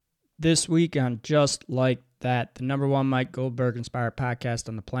This week on Just Like That, the number one Mike Goldberg-inspired podcast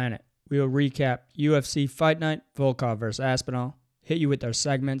on the planet, we will recap UFC Fight Night, Volkov vs. Aspinall, hit you with our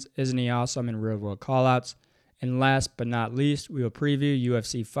segments, Isn't He Awesome, and Real World Callouts, and last but not least, we will preview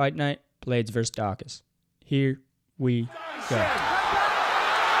UFC Fight Night, Blades vs. Dawkins. Here we go.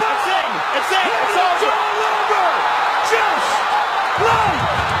 That's it! It's all over! Just like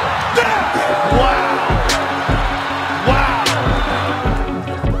that! Wow!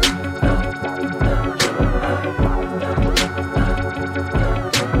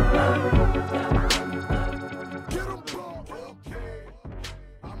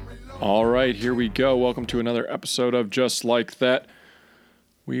 All right, here we go. Welcome to another episode of Just Like That.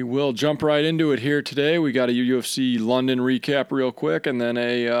 We will jump right into it here today. We got a UFC London recap real quick and then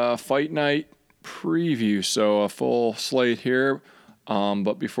a fight night preview. So a full slate here.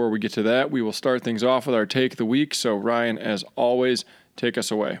 But before we get to that, we will start things off with our take of the week. So Ryan, as always, take us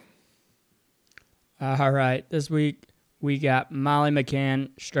away. All right, this week we got Molly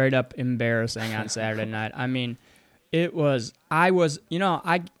McCann straight up embarrassing on Saturday night. I mean, sometimes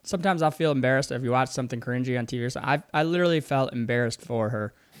I'll feel embarrassed if you watch something cringy on TV or something. I literally felt embarrassed for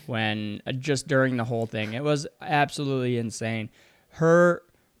her when, just during the whole thing. It was absolutely insane. Her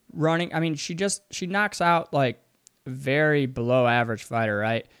running, I mean, she knocks out like a very below average fighter,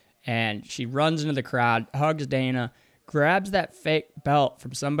 right? And she runs into the crowd, hugs Dana, grabs that fake belt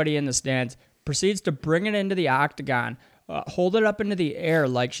from somebody in the stands, proceeds to bring it into the octagon, hold it up into the air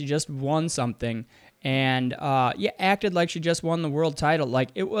like she just won something, and acted like she just won the world title. Like,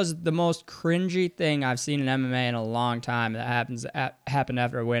 it was the most cringy thing I've seen in MMA in a long time that happened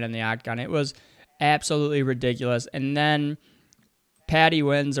after a win in the octagon. It was absolutely ridiculous. And then Patty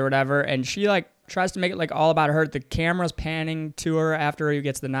wins or whatever, and she like tries to make it like all about her. The camera's panning to her after he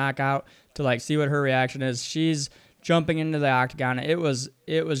gets the knockout to like see what her reaction is. She's jumping into the octagon. It was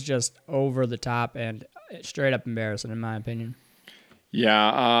just over the top and straight up embarrassing in my opinion.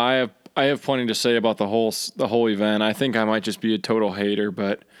 Yeah, I have plenty to say about the whole event. I think I might just be a total hater,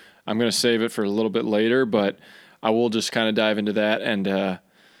 but I'm going to save it for a little bit later. But I will just kind of dive into that and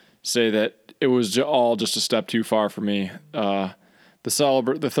say that it was all just a step too far for me. The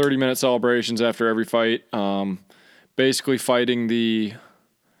 30-minute celebrations after every fight, basically fighting the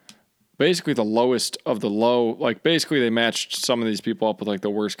lowest of the low. Like, basically they matched some of these people up with like the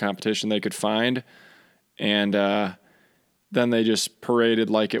worst competition they could find, and then they just paraded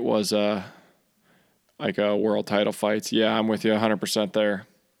like it was a world title fights. Yeah, I'm with you 100% there.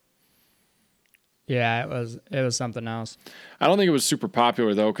 Yeah, it was something else. I don't think it was super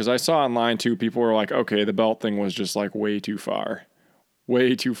popular though, because I saw online too, people were like, okay, the belt thing was just like way too far.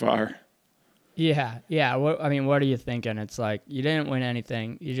 Way too far. Yeah. What are you thinking? It's like, you didn't win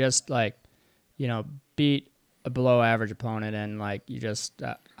anything. You just beat a below average opponent, and like you just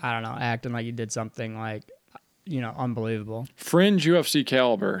acting like you did something like, unbelievable. Fringe UFC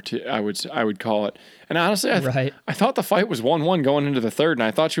caliber, I would call it. And honestly, I thought the fight was 1-1 going into the third, and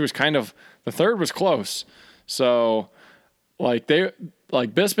I thought she was the third was close. So like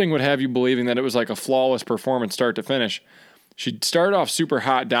Bisping would have you believing that it was like a flawless performance start to finish. She started off super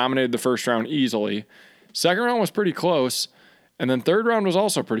hot, dominated the first round easily. Second round was pretty close, and then third round was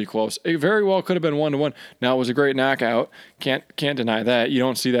also pretty close. It very well could have been 1-1. Now, it was a great knockout. Can't deny that. You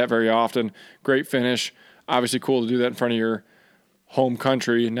don't see that very often. Great finish. Obviously cool to do that in front of your home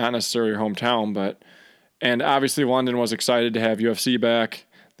country, not necessarily your hometown, and obviously London was excited to have UFC back.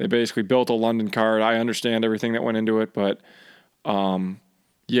 They basically built a London card. I understand everything that went into it, but I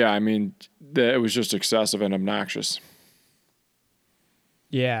mean, it was just excessive and obnoxious.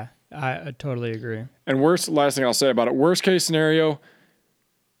 Yeah, I totally agree. And last thing I'll say about it, worst case scenario,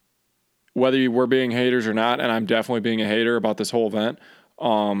 whether you were being haters or not, and I'm definitely being a hater about this whole event,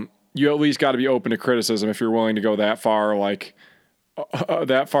 you at least got to be open to criticism if you're willing to go that far,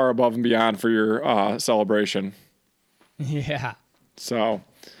 that far above and beyond for your celebration. Yeah. So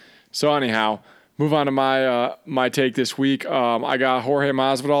anyhow, move on to my take this week. I got Jorge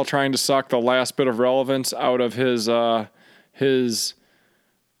Masvidal trying to suck the last bit of relevance out of his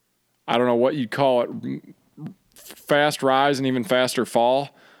I don't know what you'd call it, fast rise and even faster fall.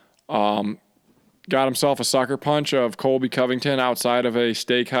 Got himself a sucker punch of Colby Covington outside of a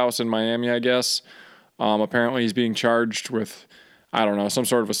steakhouse in Miami, I guess. Apparently he's being charged with, I don't know, some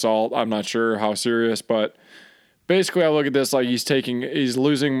sort of assault. I'm not sure how serious, but basically I look at this like he's taking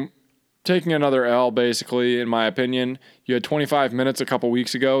another L, basically, in my opinion. You had 25 minutes a couple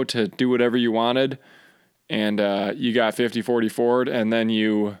weeks ago to do whatever you wanted, and you got 50-40 forward, and then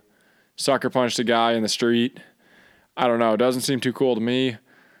you sucker punched a guy in the street. I don't know. It doesn't seem too cool to me.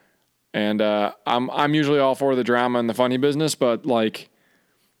 And I'm usually all for the drama and the funny business, but like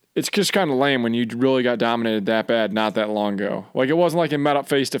it's just kind of lame when you really got dominated that bad not that long ago. Like, it wasn't like he met up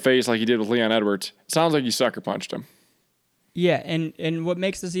face-to-face like he did with Leon Edwards. It sounds like you sucker punched him. Yeah, and what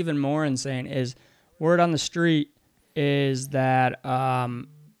makes this even more insane is word on the street is that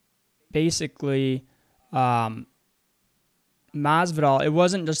basically Masvidal, it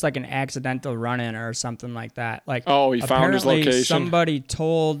wasn't just like an accidental run-in or something like that. Like, he found his location. Somebody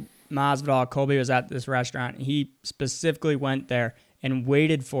told Masvidal Colby was at this restaurant. He specifically went there and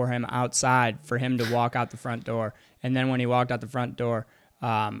waited for him outside for him to walk out the front door. And then when he walked out the front door,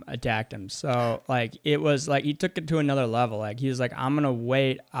 attacked him. So, like, it was like he took it to another level. Like, he was like, I'm going to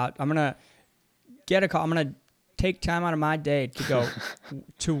wait out. I'm going to get a call. I'm going to take time out of my day to go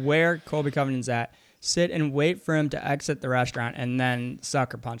to where Colby Covington's at, sit and wait for him to exit the restaurant, and then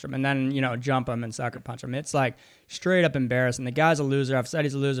sucker punch him, and then, jump him and sucker punch him. It's like straight up embarrassing. The guy's a loser. I've said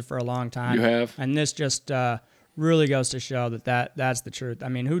he's a loser for a long time. You have. And this just really goes to show that's the truth. I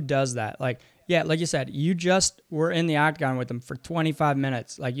mean, who does that? Like, yeah, like you said, you just were in the octagon with him for 25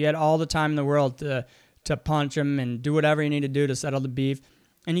 minutes. Like, you had all the time in the world to punch him and do whatever you need to do to settle the beef,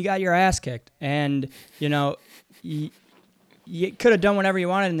 and you got your ass kicked. And, you could have done whatever you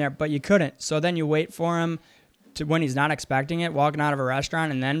wanted in there, but you couldn't. So then you wait for him to when he's not expecting it, walking out of a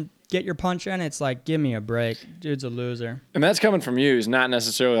restaurant, and then get your punch in. It's like, give me a break. Dude's a loser. And that's coming from you. He's not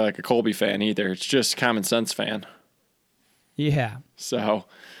necessarily like a Colby fan either. It's just common sense fan. Yeah. So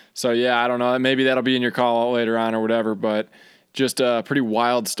yeah, I don't know. Maybe that'll be in your call out later on or whatever, but just a pretty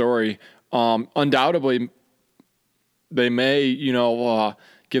wild story. Undoubtedly, they may,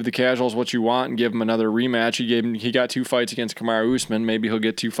 give the casuals what you want and give him another rematch. He got 2 fights against Kamaru Usman. Maybe he'll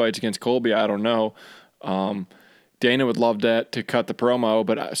get 2 fights against Colby. I don't know. Dana would love that to cut the promo,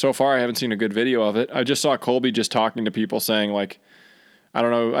 but so far I haven't seen a good video of it. I just saw Colby just talking to people saying, like, I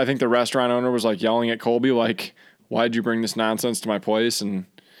don't know, I think the restaurant owner was like yelling at Colby, like, why'd you bring this nonsense to my place? And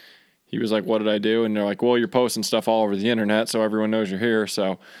he was like, what did I do? And they're like, well, you're posting stuff all over the internet, so everyone knows you're here.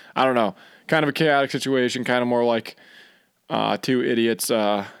 So I don't know, kind of a chaotic situation, kind of more like 2 idiots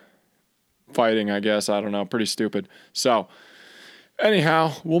fighting, I guess. I don't know, pretty stupid. So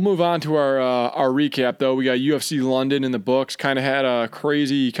anyhow, we'll move on to our recap, though. We got UFC London in the books. Kind of had a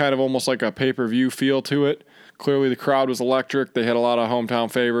crazy, kind of almost like a pay-per-view feel to it. Clearly the crowd was electric. They had a lot of hometown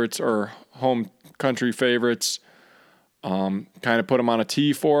favorites or home country favorites. Kind of put them on a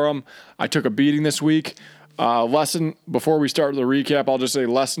tee for them. I took a beating this week. Lesson, before we start the recap, I'll just say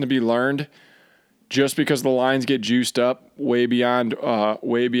lesson to be learned. Just because the lines get juiced up way beyond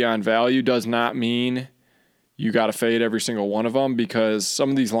value does not mean you got to fade every single one of them, because some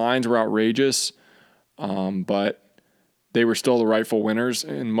of these lines were outrageous, but they were still the rightful winners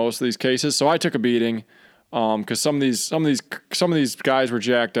in most of these cases. So I took a beating because some of these guys were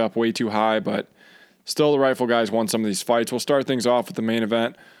jacked up way too high, but still the rightful guys won some of these fights. We'll start things off with the main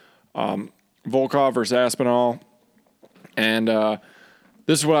event, Volkov versus Aspinall, and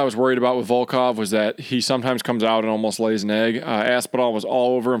this is what I was worried about with Volkov, was that he sometimes comes out and almost lays an egg. Aspinall was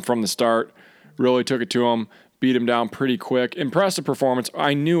all over him from the start, really took it to him, beat him down pretty quick. Impressive performance.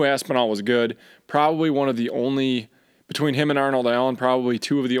 I knew Aspinall was good. Probably one of the only, between him and Arnold Allen, probably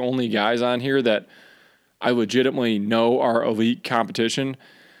 2 of the only guys on here that I legitimately know are elite competition.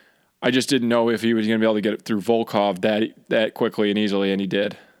 I just didn't know if he was going to be able to get it through Volkov that quickly and easily, and he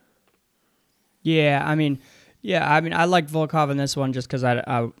did. Yeah, I mean, I like Volkov in this one just because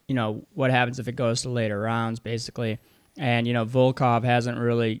I what happens if it goes to later rounds, basically. And, Volkov hasn't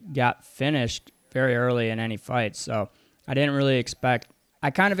really got finished very early in any fight, so I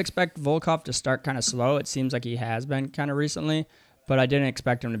kind of expect Volkov to start kind of slow. It seems like he has been kind of recently, but I didn't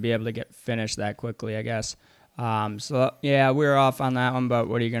expect him to be able to get finished that quickly, I guess. So, yeah, we were off on that one, but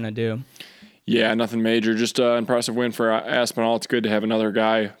what are you going to do? Yeah, nothing major. Just an impressive win for Aspinall. It's good to have another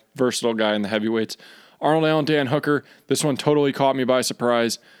guy, versatile guy in the heavyweights. Arnold Allen, Dan Hooker, this one totally caught me by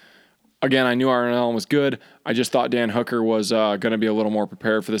surprise. Again, I knew Arnold Allen was good. I just thought Dan Hooker was going to be a little more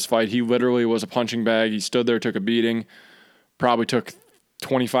prepared for this fight. He literally was a punching bag. He stood there, took a beating, probably took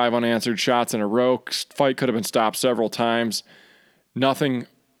 25 unanswered shots in a row. Fight could have been stopped several times. Nothing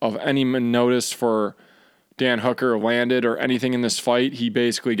of any notice for Dan Hooker landed or anything in this fight. He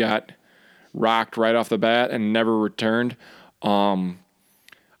basically got rocked right off the bat and never returned. I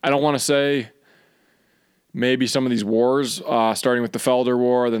don't want to say maybe some of these wars, starting with the Felder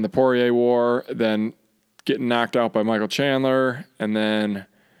War, then the Poirier War, then getting knocked out by Michael Chandler, and then,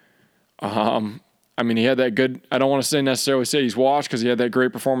 he had that good, I don't want to necessarily say he's washed because he had that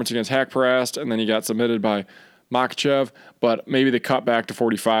great performance against Haqparast, and then he got submitted by Makhachev, but maybe the cut back to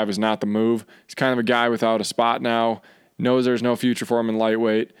 45 is not the move. He's kind of a guy without a spot now, knows there's no future for him in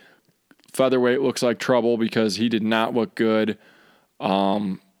lightweight. Featherweight looks like trouble because he did not look good.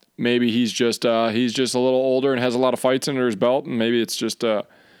 maybe he's just a little older and has a lot of fights under his belt, and maybe it's just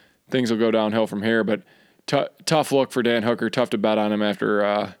things will go downhill from here. But tough look for Dan Hooker. Tough to bet on him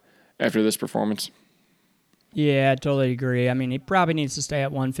after this performance. Yeah, I totally agree. I mean, he probably needs to stay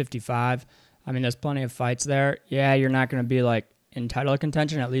at 155. I mean, there's plenty of fights there. Yeah, you're not going to be like in title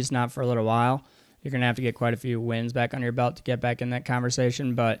contention, at least not for a little while. You're going to have to get quite a few wins back under your belt to get back in that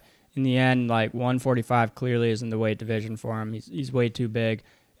conversation. But in the end, like 145 clearly isn't the weight division for him. He's way too big.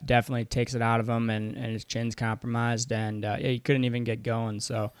 Definitely takes it out of him, and his chin's compromised, and he couldn't even get going.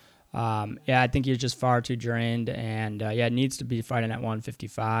 So, I think he's just far too drained, and needs to be fighting at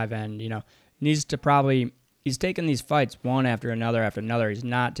 155, and needs to probably. He's taking these fights one after another after another. He's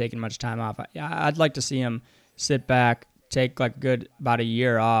not taking much time off. I'd like to see him sit back, take like about a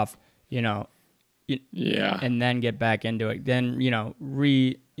year off, and then get back into it. Then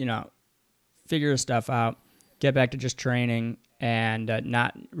figure stuff out, get back to just training and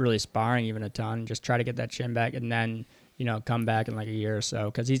not really sparring even a ton. Just try to get that chin back, and then come back in like a year or so,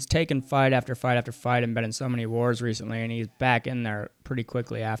 because he's taken fight after fight after fight and been in so many wars recently, and he's back in there pretty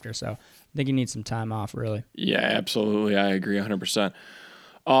quickly after. So I think he needs some time off, really. Yeah, absolutely. I agree 100%.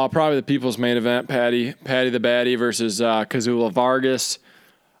 Probably the people's main event, Paddy the Baddy versus Kazula Vargas.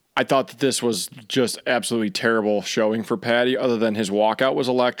 I thought that this was just absolutely terrible showing for Paddy, other than his walkout was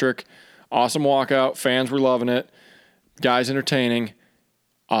electric. Awesome walkout. Fans were loving it. Guys entertaining.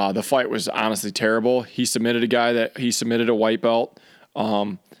 The fight was honestly terrible. He submitted a white belt.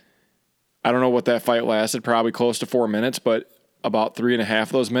 I don't know what that fight lasted, probably close to 4 minutes, but about 3.5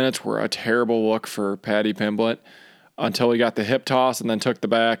 of those minutes were a terrible look for Paddy Pimblett until he got the hip toss and then took the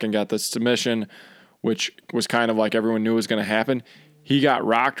back and got the submission, which was kind of like everyone knew was going to happen. He got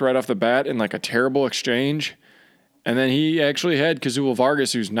rocked right off the bat in like a terrible exchange. And then he actually had Kazula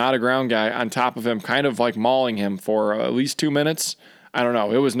Vargas, who's not a ground guy, on top of him, kind of like mauling him for at least 2 minutes. I don't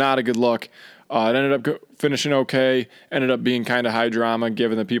know. It was not a good look. It ended up finishing okay. Ended up being kind of high drama,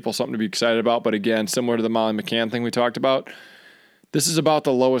 giving the people something to be excited about. But again, similar to the Molly McCann thing we talked about, this is about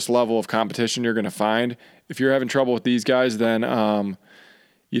the lowest level of competition you're going to find. If you're having trouble with these guys, then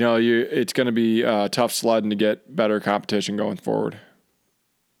it's going to be tough sledding to get better competition going forward.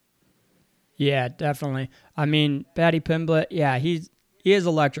 Yeah, definitely. I mean, Paddy Pimblett, he is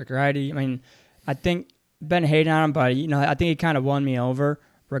electric, right? I think been hating on him, but I think he kind of won me over.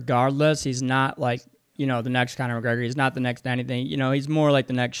 Regardless, he's not like the next Conor McGregor. He's not the next anything. He's more like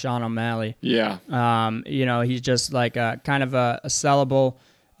the next Sean O'Malley. Yeah. He's just like a kind of a sellable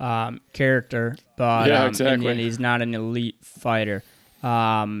character, but exactly. And he's not an elite fighter.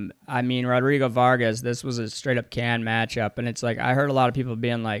 Rodrigo Vargas, this was a straight up can matchup, and it's like I heard a lot of people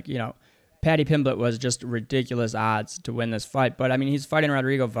being like, Paddy Pimblett was just ridiculous odds to win this fight, but he's fighting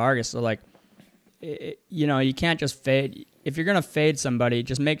Rodrigo Vargas, so like, you can't just fade. If you're gonna fade somebody,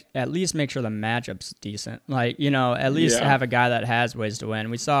 just at least make sure the matchup's decent. Like, at least have a guy that has ways to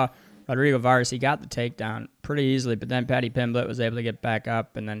win. We saw Rodrigo Vargas; he got the takedown pretty easily, but then Paddy Pimblett was able to get back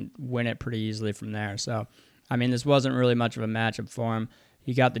up and then win it pretty easily from there. So, this wasn't really much of a matchup for him.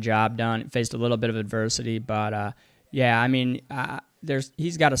 He got the job done. Faced a little bit of adversity, but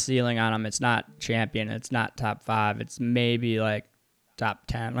he's got a ceiling on him. It's not champion. It's not top 5. It's maybe like top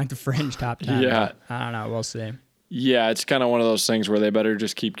 10, like the fringe top 10. Yeah. I don't know. We'll see. Yeah, it's kind of one of those things where they better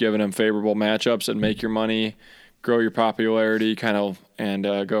just keep giving him favorable matchups and make your money, grow your popularity, and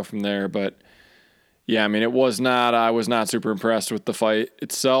go from there. But yeah, I was not super impressed with the fight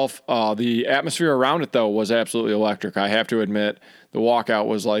itself. The atmosphere around it, though, was absolutely electric. I have to admit, the walkout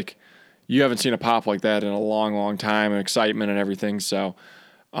was like, you haven't seen a pop like that in a long, long time, and excitement and everything. So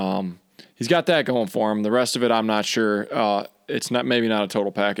he's got that going for him. The rest of it, I'm not sure. It's maybe not a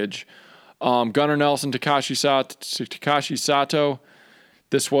total package. Gunnar Nelson, Takashi Sato.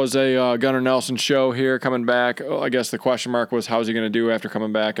 This was a Gunnar Nelson show here coming back. I guess the question mark was, how's he going to do after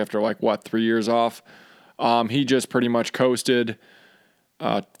coming back after 3 years off? He just pretty much coasted,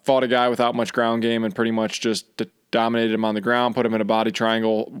 fought a guy without much ground game and pretty much just dominated him on the ground, put him in a body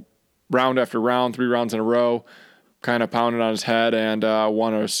triangle round after round, 3 rounds in a row, kind of pounded on his head and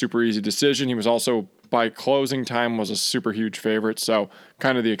won a super easy decision. He was also, by closing time, was a super huge favorite, so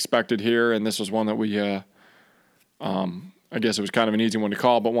kind of the expected here, and this was one that we, I guess it was kind of an easy one to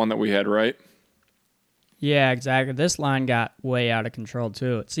call, but one that we had right. Yeah, exactly. This line got way out of control,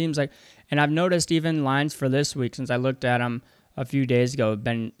 too. It seems like, and I've noticed even lines for this week, since I looked at them a few days ago, have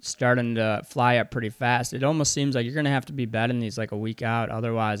been starting to fly up pretty fast. It almost seems like you're going to have to be betting these like a week out,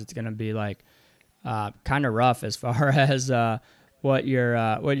 otherwise it's going to be like kind of rough as far as what you're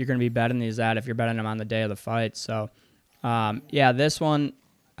going to be betting these at if you're betting them on the day of the fight. So, this one,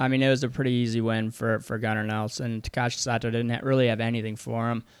 it was a pretty easy win for Gunnar Nelson. Takashi Sato didn't really have anything for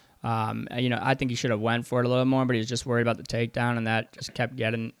him. I think he should have went for it a little more, but he was just worried about the takedown, and that just kept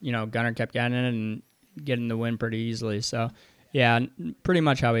getting, Gunnar kept getting it and getting the win pretty easily. So, yeah, pretty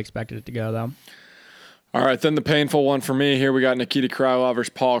much how we expected it to go, though. All right, then the painful one for me here. We got Nikita Krylov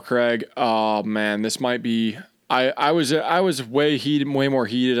versus Paul Craig. Oh man, this might be. I was way more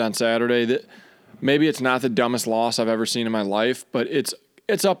heated on Saturday. That maybe it's not the dumbest loss I've ever seen in my life, but it's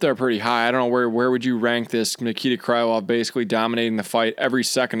up there pretty high. I don't know where would you rank this? Nikita Krylov basically dominating the fight every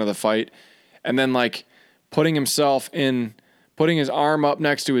second of the fight, and then like putting his arm up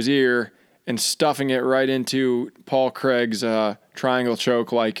next to his ear and stuffing it right into Paul Craig's triangle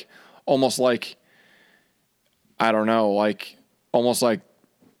choke, like almost like. I don't know, like almost like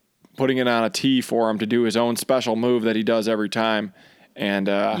putting it on a tee for him to do his own special move that he does every time. And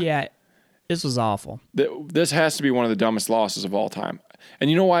yeah, this was awful. This has to be one of the dumbest losses of all time. And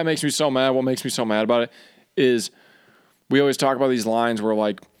you know why it makes me so mad? What makes me so mad about it is we always talk about these lines where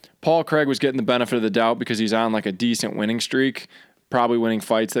like Paul Craig was getting the benefit of the doubt because he's on like a decent winning streak, probably winning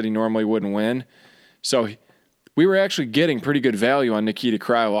fights that he normally wouldn't win. So we were actually getting pretty good value on Nikita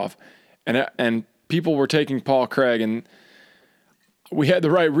Krylov. And people were taking Paul Craig, and we had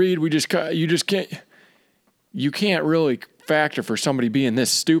the right read. You can't really factor for somebody being this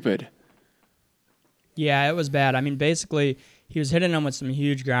stupid. Yeah, it was bad. I mean, basically, he was hitting him with some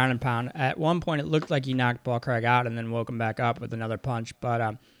huge ground and pound. At one point, it looked like he knocked Paul Craig out and then woke him back up with another punch.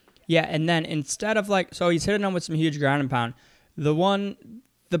 But yeah, and then instead of so he's hitting him with some huge ground and pound.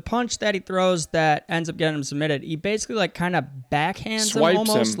 The punch that he throws that ends up getting him submitted, he basically kind of backhands him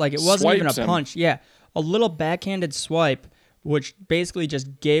almost. Like it wasn't even a punch. Yeah, a little backhanded swipe, which basically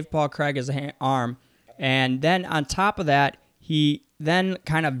just gave Paul Craig his arm. And then on top of that, he then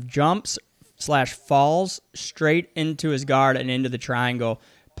kind of jumps / falls straight into his guard and into the triangle.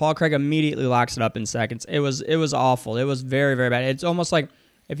 Paul Craig immediately locks it up in seconds. It was awful. It was very, very bad. It's almost like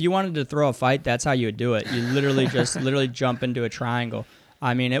if you wanted to throw a fight, that's how you would do it. You literally just jump into a triangle.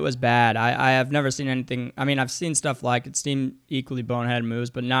 I mean, it was bad. I have never seen anything. I mean, I've seen stuff like it seemed equally bonehead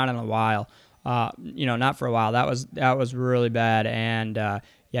moves, but not in a while. Not for a while. That was really bad. And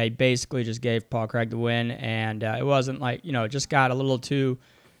yeah, he basically just gave Paul Craig the win. And it wasn't like just got a little too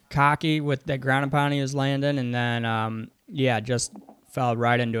cocky with that ground and pound he was landing, and then just fell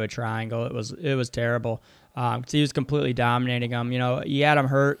right into a triangle. It was terrible. 'Cause he was completely dominating him. You had him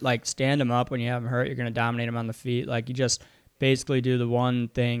hurt. Like stand him up when you have him hurt. You're gonna dominate him on the feet. Like you just basically do the one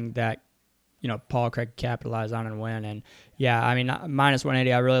thing that, Paul Craig capitalized on and win. And yeah, I mean, minus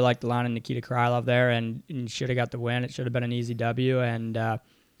 180, I really liked the line of Nikita Krylov there, and should have got the win. It should have been an easy W, and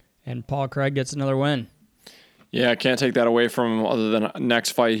Paul Craig gets another win. Yeah, I can't take that away from him other than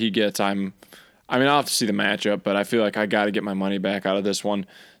next fight he gets. I'll have to see the matchup, but I feel like I got to get my money back out of this one.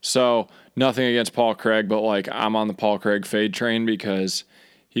 So nothing against Paul Craig, but I'm on the Paul Craig fade train because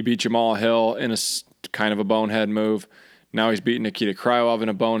he beat Jamal Hill in a kind of a bonehead move. Now he's beating Nikita Krylov in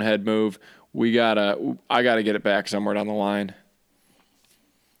a bonehead move. I gotta get it back somewhere down the line.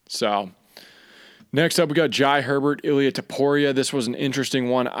 So next up, we got Jai Herbert, Ilia Topuria. This was an interesting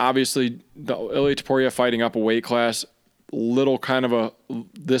one. Obviously, the Ilia Topuria fighting up a weight class.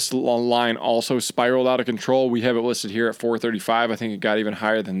 This line also spiraled out of control. We have it listed here at 435. I think it got even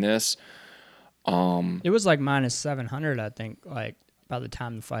higher than this. It was like minus 700, I think, by the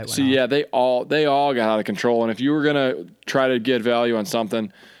time the fight went on. Yeah, they all got out of control. And if you were going to try to get value on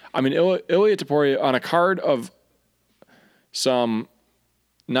something, I mean, Ilia Topuria, on a card of some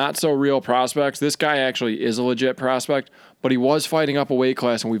not so real prospects, this guy actually is a legit prospect, but he was fighting up a weight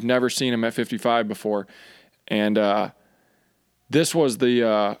class, and we've never seen him at 55 before. And this was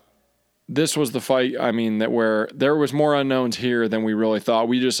the fight, where there was more unknowns here than we really thought.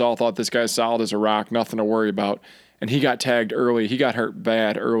 We just all thought this guy's solid as a rock, nothing to worry about. And he got tagged early. He got hurt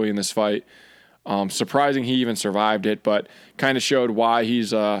bad early in this fight. Surprising he even survived it, but kind of showed why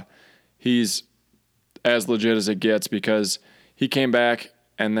he's as legit as it gets, because he came back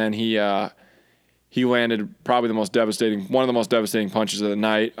and then he landed probably one of the most devastating punches of the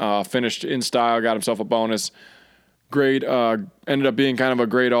night. Finished in style, got himself a bonus. Great, ended up being kind of a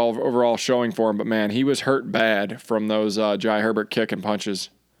great overall showing for him. But man, he was hurt bad from those Jai Herbert kick and punches.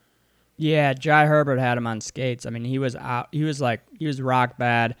 Yeah, Jai Herbert had him on skates. I mean, he was out. He was rock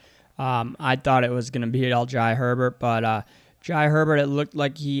bad. I thought it was going to be all Jai Herbert, but Jai Herbert, it looked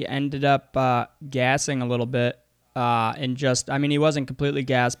like he ended up gassing a little bit. He wasn't completely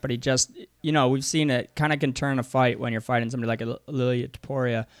gassed, but he just, we've seen it kind of can turn a fight when you're fighting somebody like Ilia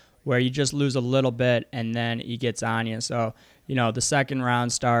Topuria, where you just lose a little bit and then he gets on you. So, the second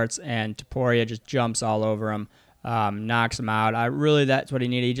round starts and Topuria just jumps all over him. knocks him out. That's what he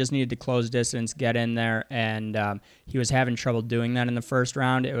needed. He just needed to close distance, get in there, and he was having trouble doing that in the first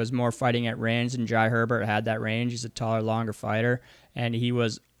round. It was more fighting at range, and Jai Herbert had that range. He's a taller, longer fighter, and he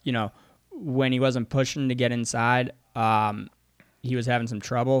was, when he wasn't pushing to get inside, he was having some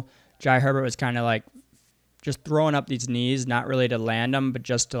trouble. Jai Herbert was kind of like just throwing up these knees, not really to land them, but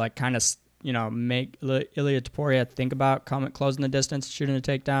just to like kind of, make Ilia Topuria think about closing the distance, shooting a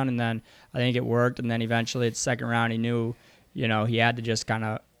takedown, and then I think it worked. And then eventually, the second round, he knew, he had to just kind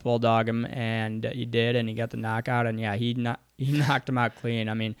of bulldog him, and he did, and he got the knockout. And yeah, he knocked him out clean.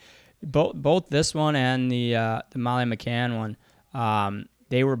 I mean, both this one and the Molly McCann one,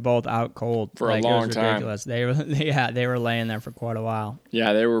 they were both out cold for a long time. They were laying there for quite a while.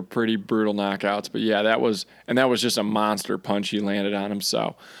 Yeah, they were pretty brutal knockouts. But yeah, that was just a monster punch he landed on him.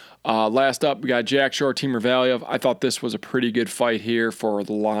 So last up, we got Jack Shore, Timur Valiev. I thought this was a pretty good fight here for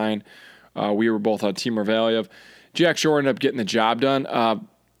the line. We were both on Timur Valiev. Jack Shore ended up getting the job done.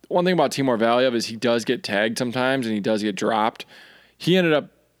 One thing about Timur Valiev is he does get tagged sometimes and he does get dropped. Jack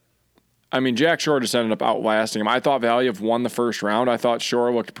Shore just ended up outlasting him. I thought Valiev won the first round. I thought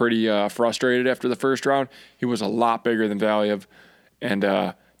Shore looked pretty frustrated after the first round. He was a lot bigger than Valiev and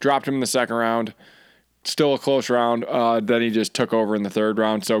dropped him in the second round. Still a close round. Then he just took over in the third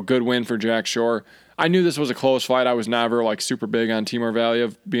round. So good win for Jack Shore. I knew this was a close fight. I was never like super big on Timur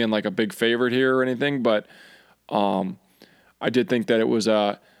Valiev being like a big favorite here or anything, but I did think that it was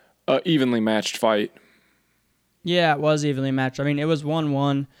a evenly matched fight. Yeah, it was evenly matched. I mean, it was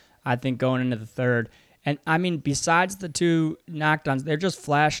 1-1. I think going into the third. And I mean, besides the two knockdowns, they're just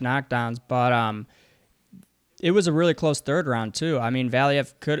flash knockdowns, but it was a really close third round too. I mean,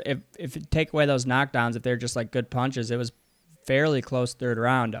 Valiev could, if you take away those knockdowns, if they're just like good punches, it was fairly close third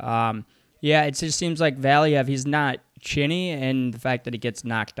round. Yeah, it just seems like Valiev, he's not chinny in the fact that he gets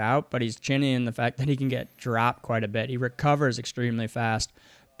knocked out, but he's chinny in the fact that he can get dropped quite a bit. He recovers extremely fast,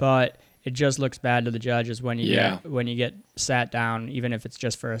 but it just looks bad to the judges when you get sat down, even if it's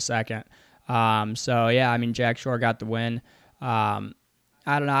just for a second. So yeah, I mean, Jack Shore got the win. I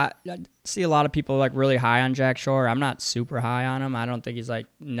don't know. I see a lot of people like really high on Jack Shore. I'm not super high on him. I don't think he's like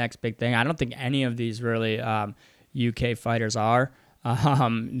next big thing. I don't think any of these really UK fighters are.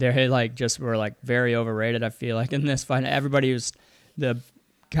 They like just were like very overrated. I feel like in this fight, everybody was the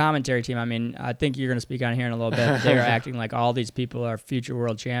commentary team. I mean, I think you're going to speak on here in a little bit. But they are acting like all these people are future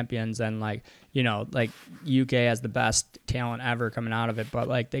world champions, and like UK has the best talent ever coming out of it. But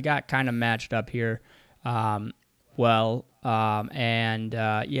like they got kind of matched up here, and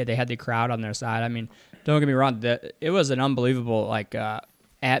they had the crowd on their side. I mean, don't get me wrong, it was an unbelievable like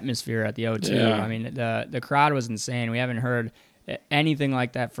atmosphere at the O2. Yeah. I mean, the crowd was insane. We haven't heard anything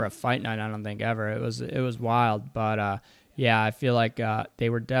like that for a fight night, I don't think, ever. It was wild, but yeah, I feel like they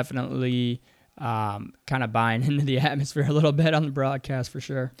were definitely kind of buying into the atmosphere a little bit on the broadcast for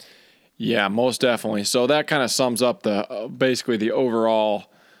sure. Yeah, most definitely. So that kind of sums up basically the overall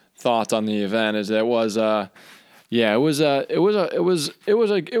thoughts on the event. Is it was a good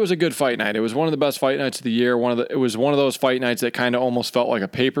fight night. It was one of the best fight nights of the year. It was one of those fight nights that kind of almost felt like a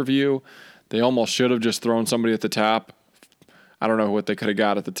pay-per-view. They almost should have just thrown somebody at the top. I don't know what they could have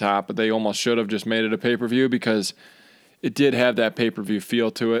got at the top, but they almost should have just made it a pay-per-view because it did have that pay-per-view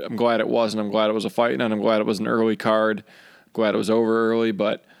feel to it. I'm glad it wasn't. I'm glad it was a fight night. I'm glad it was an early card. I'm glad it was over early,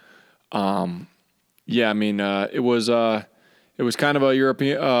 but it was kind of a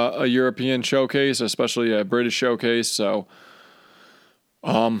European showcase, especially a British showcase. So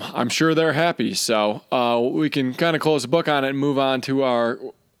I'm sure they're happy. So we can kind of close the book on it and move on to our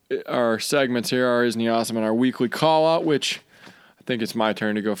segments here, our Isn't He Awesome and our weekly call out, which I think it's my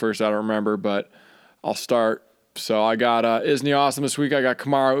turn to go first. I don't remember, but I'll start. So I got Isn't He Awesome this week. I got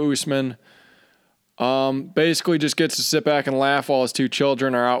Kamaru Usman. Basically just gets to sit back and laugh while his two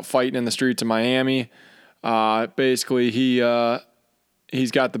children are out fighting in the streets of Miami. Basically he's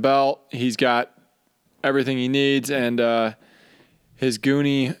got the belt. He's got everything he needs, and his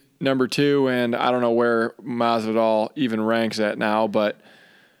Goonie number 2, and I don't know where Masvidal even ranks at now, but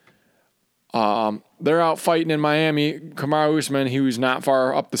they're out fighting in Miami. Kamaru Usman, he was not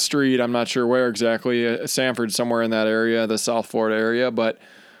far up the street. I'm not sure where exactly. Sanford, somewhere in that area, the South Florida area. But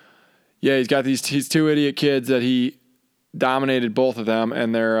yeah, he's got these two idiot kids that he dominated both of them,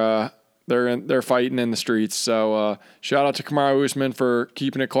 and they're fighting in the streets. So shout out to Kamaru Usman for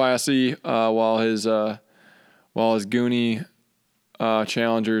keeping it classy while his Goonie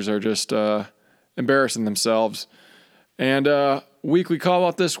challengers are just embarrassing themselves. And weekly call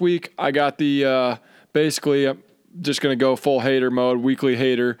out this week, I got the basically I'm just going to go full hater mode, weekly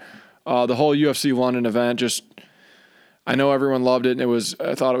hater. The whole UFC London event, I know everyone loved it, and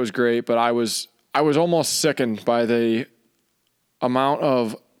I thought it was great, but I was I was almost sickened by the amount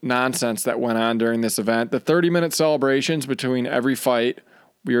of nonsense that went on during this event. The 30-minute celebrations between every fight.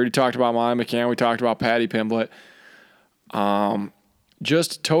 We already talked about Molly McCann. We talked about Paddy Pimblett.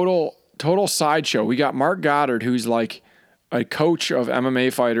 Just total sideshow. We got Mark Goddard, who's like a coach of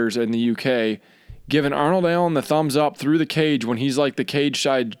MMA fighters in the UK, giving Arnold Allen the thumbs up through the cage when he's like the cage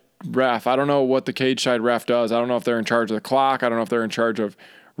side ref. I don't know what the cage side ref does. I don't know if they're in charge of the clock. I don't know if they're in charge of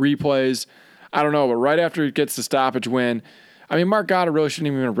replays. I don't know. But right after he gets the stoppage win, I mean, Mark Goddard really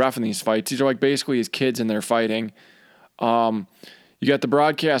shouldn't even be reffing these fights. These are like basically his kids and they're fighting. You got the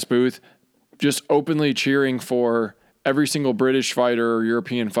broadcast booth just openly cheering for every single British fighter or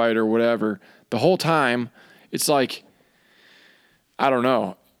European fighter, whatever. The whole time, it's like, I don't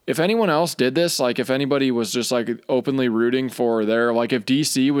know. If anyone else did this, like if anybody was just like openly rooting for their, like if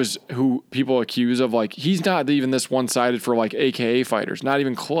DC was who people accuse of, like he's not even this one-sided for like AKA fighters, not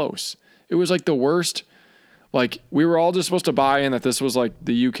even close. It was like the worst. Like we were all just supposed to buy in that this was like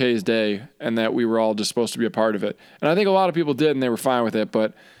the UK's day and that we were all just supposed to be a part of it. And I think a lot of people did and they were fine with it,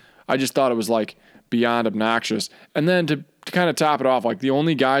 but I just thought it was like beyond obnoxious. And then to kind of top it off, like the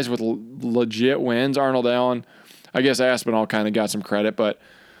only guys with legit wins, Arnold Allen, I guess Aspinall kind of got some credit, but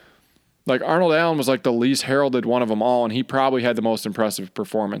like Arnold Allen was like the least heralded one of them all, and he probably had the most impressive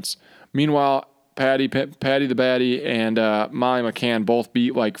performance. Meanwhile, Paddy the Baddy and Molly McCann both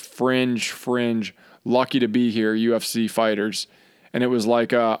beat like fringe, lucky to be here UFC fighters, and it was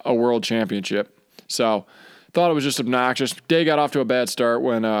like a world championship. So thought it was just obnoxious. Day got off to a bad start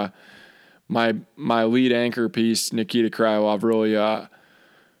when my lead anchor piece, Nikita Krylov, really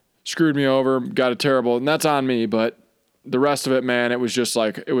screwed me over, got a terrible, and that's on me, but the rest of it, man, it was just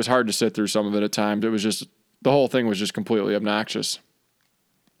like, it was hard to sit through some of it at times. It was just, the whole thing was just completely obnoxious.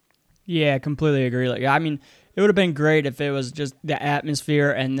 Yeah, completely agree. Like, I mean, it would have been great if it was just the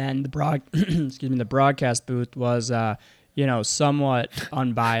atmosphere and then the the broadcast booth was, somewhat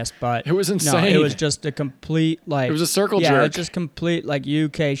unbiased, but it was insane. No, it was just a complete, like, it was a circle jerk. Yeah, it was just complete, like,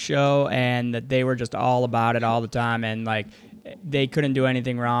 UK show, and that they were just all about it all the time, and, like, they couldn't do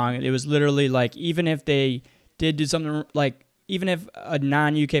anything wrong. It was literally, like, even if they did do something, like, even if a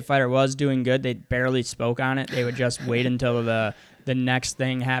non-UK fighter was doing good, they barely spoke on it. They would just wait until the next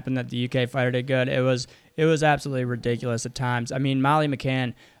thing happened that the UK fighter did good. It was absolutely ridiculous at times. I mean, Molly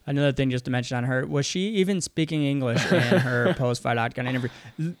McCann, another thing just to mention on her, was she even speaking English in her post-fight Octagon interview?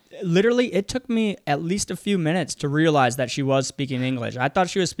 Literally, it took me at least a few minutes to realize that she was speaking English. I thought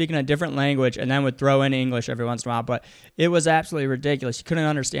she was speaking a different language and then would throw in English every once in a while, but it was absolutely ridiculous. You couldn't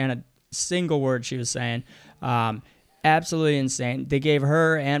understand a single word she was saying. Absolutely insane. They gave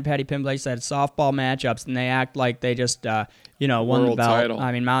her and Paddy Pimblett said softball matchups, and they act like they just won world the belt. Title.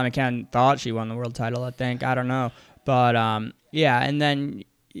 I mean, Molly McCann thought she won the world title, I think. I don't know. But, yeah, and then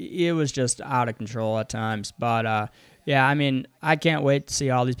it was just out of control at times. But, yeah, I mean, I can't wait to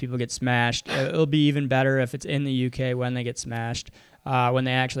see all these people get smashed. It'll be even better if it's in the UK when they get smashed, when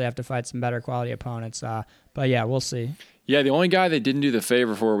they actually have to fight some better quality opponents. But, yeah, we'll see. Yeah, the only guy they didn't do the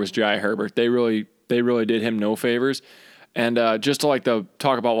favor for was Jai Herbert. They really did him no favors. And just to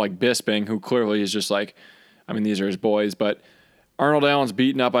talk about like Bisping, who clearly is just like, I mean, these are his boys, but Arnold Allen's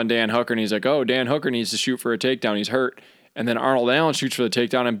beating up on Dan Hooker, and he's like, oh, Dan Hooker needs to shoot for a takedown. He's hurt. And then Arnold Allen shoots for the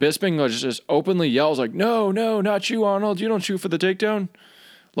takedown, and Bisping just openly yells like, no, not you, Arnold. You don't shoot for the takedown.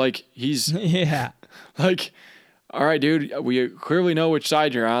 Like, he's... Yeah. Like... All right, dude, we clearly know which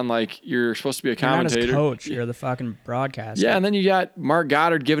side you're on. Like, you're supposed to be a commentator. You're not his coach. You're the fucking broadcaster. Yeah, and then you got Mark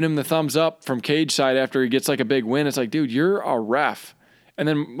Goddard giving him the thumbs up from cage side after he gets, like, a big win. It's like, dude, you're a ref. And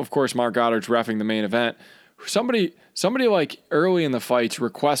then, of course, Mark Goddard's reffing the main event. Somebody like, early in the fights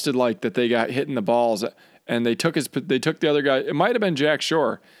requested, like, that they got hit in the balls, and they took the other guy. It might have been Jack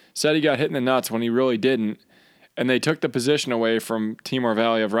Shore. Said he got hit in the nuts when he really didn't. And they took the position away from Timur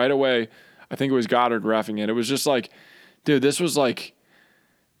Valiev right away. I think it was Goddard reffing it. It was just like, dude, this was like,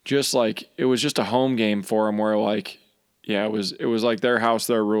 it was just a home game for him where like, yeah, it was like their house,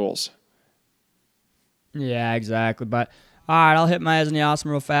 their rules. Yeah, exactly. But all right, I'll hit my as in the awesome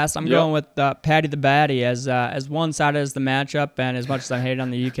real fast. I'm going with Paddy the Baddy as one-sided as the matchup, and as much as I hate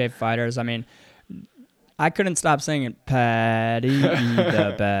on the UK fighters, I mean, I couldn't stop singing Paddy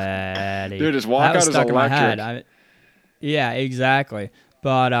the Baddy. Dude, his walkout is electric. In my head. Yeah, exactly.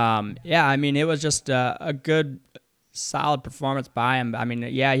 But, yeah, I mean, it was just a good, solid performance by him. I mean,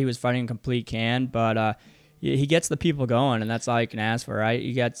 yeah, he was fighting a complete can, but he gets the people going, and that's all you can ask for, right?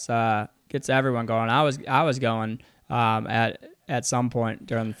 He gets everyone going. I was going at some point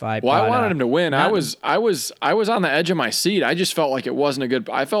during the fight. Well, I wanted him to win. I was on the edge of my seat. I just felt like it wasn't a good.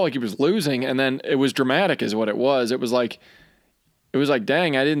 I felt like he was losing, and then it was dramatic, is what it was. It was like it was like,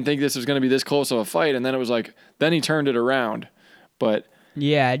 dang, I didn't think this was going to be this close of a fight. And then it was like, then he turned it around. But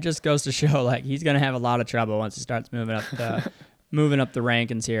yeah, it just goes to show like he's going to have a lot of trouble once he starts moving up the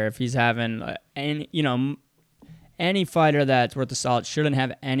rankings here. If he's having any fighter that's worth the salt shouldn't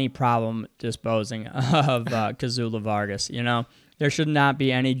have any problem disposing of Kazula Vargas. There should not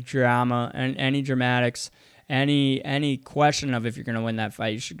be any drama and any dramatics, any question of if you're going to win that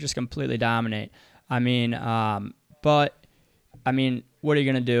fight. You should just completely dominate. But what are you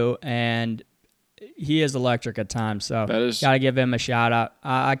going to do? And he is electric at times, so got to give him a shout out.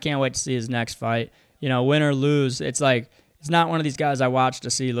 I can't wait to see his next fight. Win or lose, it's like it's not one of these guys I watch to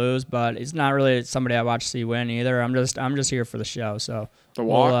see lose, but it's not really somebody I watch to see win either. I'm just here for the show, so the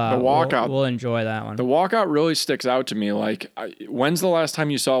walkout, we'll enjoy that one. The walkout really sticks out to me. Like, when's the last time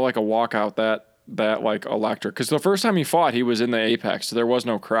you saw like a walkout that like electric? Because the first time he fought, he was in the Apex, so there was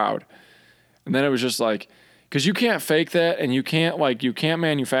no crowd, and then it was just like, because you can't fake that, and you can't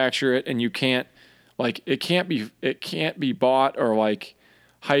manufacture it, and you can't it can't be bought or like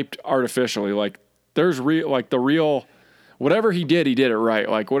hyped artificially. Like, there's the real. Whatever he did it right.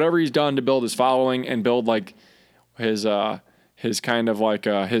 Like, whatever he's done to build his following and build like his kind of like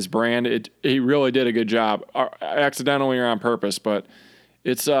his brand, he really did a good job, accidentally or on purpose. But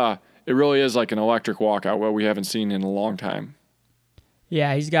it really is like an electric walkout, what we haven't seen in a long time.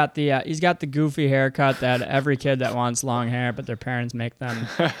 Yeah, he's got the goofy haircut that every kid that wants long hair, but their parents make them,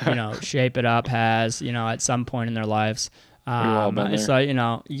 shape it up, has at some point in their lives. So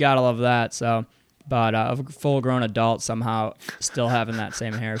you gotta love that. So. But a full-grown adult somehow still having that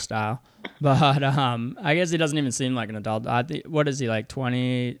same hairstyle. But I guess he doesn't even seem like an adult. What is he, like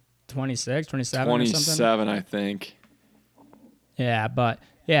 20, 26, 27 or something? 27, I think. Yeah, but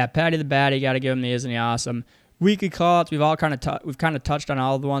yeah, Patty the Batty, got to give him the Isn't He Awesome. Weekly call-outs, we've kind of touched on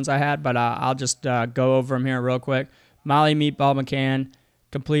all of the ones I had, but I'll just go over them here real quick. Molly Meatball McCann,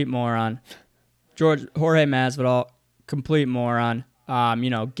 complete moron. Jorge Masvidal, complete moron.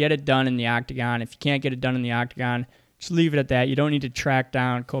 Get it done in the octagon. If you can't get it done in the octagon, just leave it at that. You don't need to track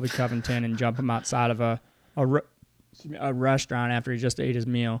down Colby Covington and jump him outside of a restaurant after he just ate his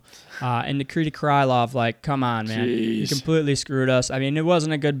meal. And Nikita Krylov, like, come on, man. Jeez. You completely screwed us. It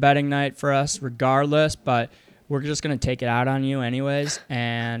wasn't a good betting night for us regardless, but we're just going to take it out on you anyways.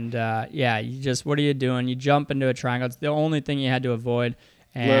 And, what are you doing? You jump into a triangle. It's the only thing you had to avoid.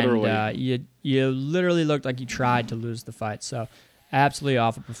 And literally. You literally looked like you tried to lose the fight. So, absolutely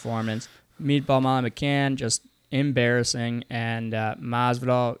awful performance. Meatball Molly McCann, just embarrassing. And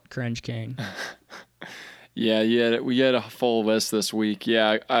Masvidal, cringe king. Yeah, we had a full list this week.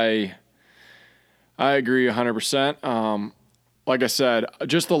 Yeah, I agree 100%. Like I said,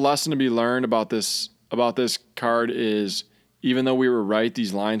 just the lesson to be learned about this card is, even though we were right,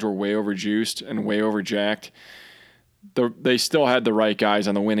 these lines were way overjuiced and way overjacked. They still had the right guys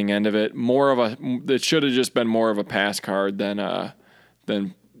on the winning end of it. It should have just been more of a pass card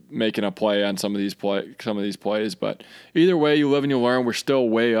than making a play on some of these plays. But either way, you live and you learn. We're still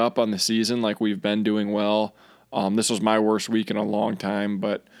way up on the season, like we've been doing well. This was my worst week in a long time,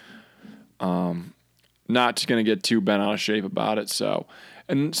 but not going to get too bent out of shape about it. So,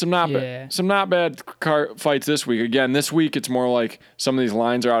 and some not bad fights this week. Again, this week it's more like some of these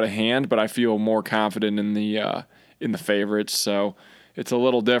lines are out of hand, but I feel more confident in the favorites. So it's a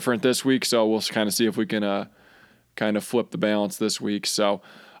little different this week. So we'll kind of see if we can kind of flip the balance this week. So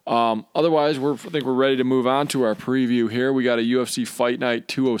otherwise, I think we're ready to move on to our preview here. We got a UFC Fight Night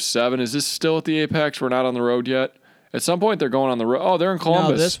 207. Is this still at the Apex? We're not on the road yet. At some point, they're going on the road. Oh, they're in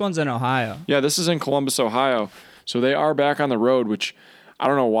Columbus. No, this one's in Ohio. Yeah, this is in Columbus, Ohio. So they are back on the road, which I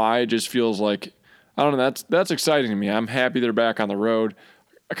don't know why. It just feels like, I don't know, that's exciting to me. I'm happy they're back on the road.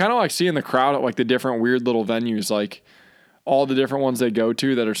 I kind of like seeing the crowd at like the different weird little venues, like all the different ones they go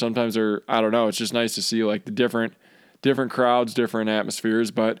to that are sometimes I don't know. It's just nice to see like the different crowds, different atmospheres.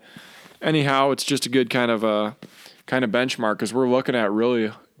 But anyhow, it's just a good kind of benchmark, because we're looking at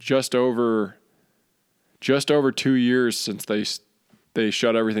really just over 2 years since they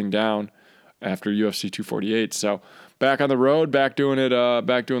shut everything down after UFC 248. So back on the road, back doing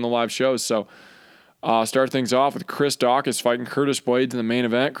the live shows. So start things off with Chris Daukaus fighting Curtis Blaydes in the main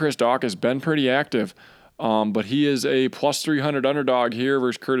event. Chris Daukaus has been pretty active, but he is a plus 300 underdog here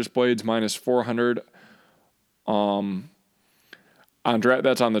versus Curtis Blaydes minus 400. That's on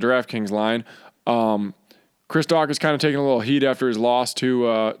the DraftKings line. Chris Daukaus kind of taking a little heat after his loss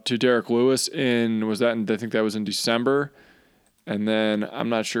to Derek Lewis I think that was in December. And then I'm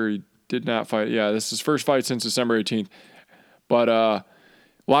not sure, he did not fight. Yeah, this is his first fight since December 18th. But a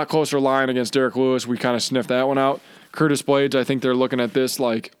lot closer line against Derek Lewis. We kind of sniffed that one out. Curtis Blaydes, I think they're looking at this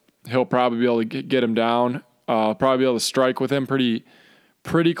like he'll probably be able to get him down probably be able to strike with him pretty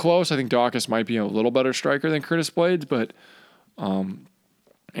close. I think Daukaus might be a little better striker than Curtis Blaydes, but I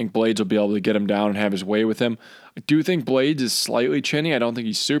think Blaydes will be able to get him down and have his way with him. I do think Blaydes is slightly chinny. I don't think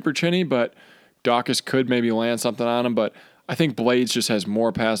he's super chinny, but Daukaus could maybe land something on him. But I think Blaydes just has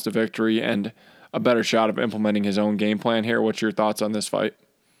more paths to victory and a better shot of implementing his own game plan here. What's your thoughts on this fight?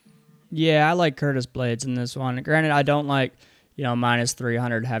 Yeah, I like Curtis Blaydes in this one. Granted, I don't like, minus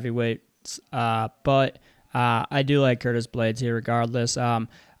 300 heavyweights, but I do like Curtis Blaydes here regardless.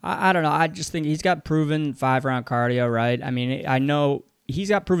 I don't know. I just think he's got proven 5-round cardio, right? I mean, I know he's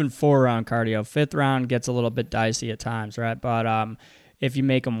got proven 4-round cardio. 5th round gets a little bit dicey at times, right? But if you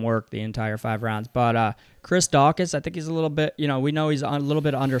make him work the entire 5 rounds. But Chris Daukaus, I think he's a little bit, we know he's a little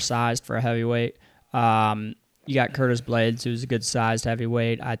bit undersized for a heavyweight. You got Curtis Blaydes, who's a good-sized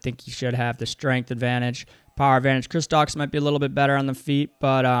heavyweight. I think he should have the strength advantage, power advantage. Chris Daukaus might be a little bit better on the feet,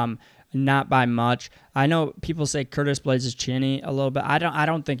 but not by much. I know people say Curtis Blaydes is chinny a little bit. I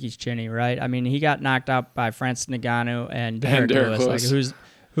don't think he's chinny, right? I mean, he got knocked out by Francis Ngannou and Derek Lewis. Like,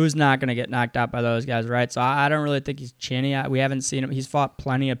 who's not going to get knocked out by those guys, right? So I don't really think he's chinny. We haven't seen him. He's fought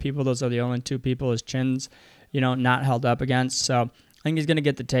plenty of people. Those are the only 2 people his chin's, not held up against. So I think he's going to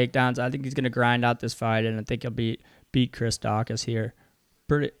get the takedowns. I think he's going to grind out this fight, and I think he'll beat Chris Daukaus here.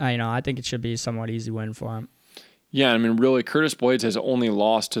 I think it should be a somewhat easy win for him. Yeah, I mean, really, Curtis Blaydes has only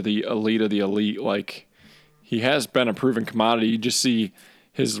lost to the elite of the elite. Like, he has been a proven commodity. You just see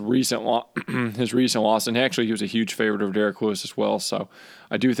his recent loss, and actually he was a huge favorite of Derek Lewis as well. So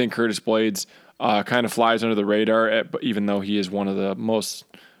I do think Curtis Blaydes kind of flies under the radar, even though he is one of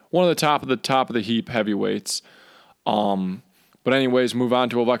the top of the heap heavyweights. But anyways, move on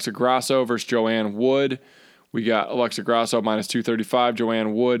to Alexa Grasso versus Joanne Wood. We got Alexa Grasso minus 235,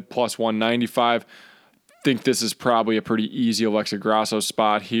 Joanne Wood plus 195. Think this is probably a pretty easy Alexa Grasso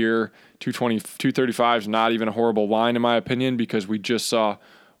spot here. 235 is not even a horrible line in my opinion, because we just saw,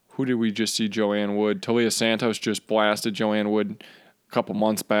 who did we just see Joanne Wood? Talia Santos just blasted Joanne Wood a couple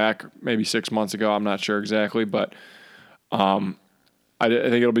months back, maybe 6 months ago. I'm not sure exactly, but I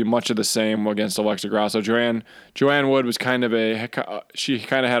think it'll be much of the same against Alexa Grasso. Joanne Wood was she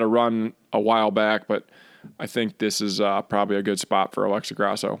kind of had a run a while back, but I think this is probably a good spot for Alexa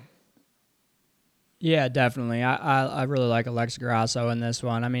Grasso. Yeah, definitely. I really like Alexa Grasso in this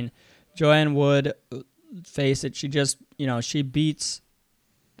one. I mean, Joanne Wood, face it, she just, she beats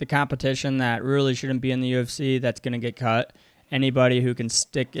the competition that really shouldn't be in the UFC that's going to get cut. Anybody who can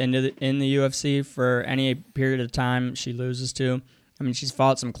stick in the UFC for any period of time, she loses to. I mean, she's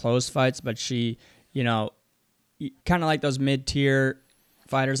fought some close fights, but she, kind of like those mid-tier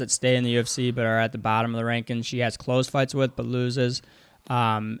fighters that stay in the UFC but are at the bottom of the rankings. She has close fights with but loses.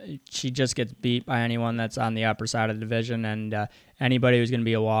 She just gets beat by anyone that's on the upper side of the division, and anybody who's going to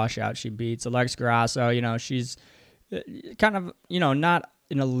be a washout, she beats. Alexa Grasso, she's kind of, not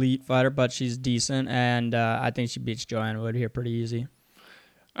an elite fighter, but she's decent, and I think she beats Joanne Wood here pretty easy.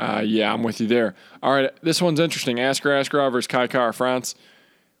 Yeah, I'm with you there. All right, this one's interesting. Askar Askarov versus Kai Kara-France.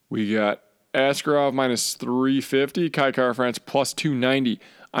 We got Askarov minus 350, Kai Kara-France plus 290.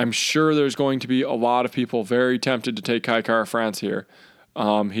 I'm sure there's going to be a lot of people very tempted to take Kai Kara-France here.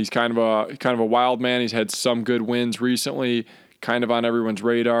 He's kind of a wild man. He's had some good wins recently, kind of on everyone's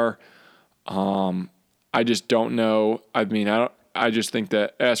radar. I just don't know. I mean, I just think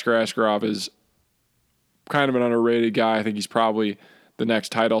that Askar Askarov is kind of an underrated guy. I think he's probably the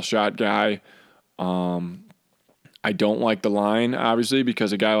next title shot guy. I don't like the line, obviously,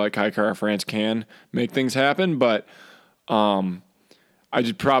 because a guy like Kai Kara-France can make things happen, but I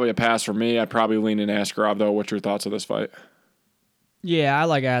just probably a pass for me. I'd probably lean in Askarov, though. What's your thoughts on this fight? Yeah, I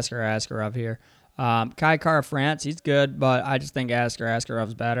like Askar Askarov here. Kai Kara-France, he's good, but I just think Askar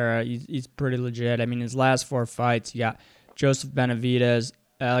Askarov's better. He's pretty legit. I mean, his last 4 fights, you got Joseph Benavidez,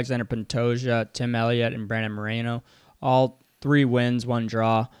 Alexander Pantoja, Tim Elliott, and Brandon Moreno. All 3 wins, 1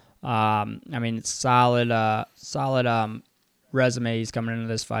 draw. I mean, it's solid resume he's coming into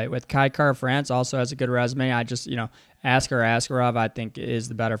this fight with. Kai Kara-France also has a good resume. I just, Askar Askarov, I think, is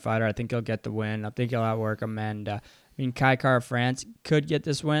the better fighter. I think he'll get the win. I think he'll outwork him. And, I mean, Kai Kara-France could get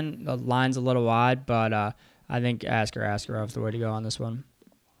this win. The line's a little wide, but I think Askar Askarov's the way to go on this one.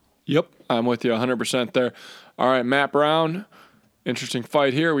 Yep, I'm with you 100% there. All right, Matt Brown. Interesting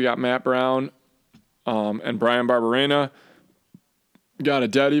fight here. We got Matt Brown and Bryan Barberena. Got a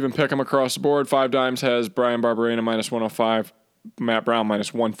dead even pick 'em across the board. 5 Dimes has Bryan Barberena minus 105, Matt Brown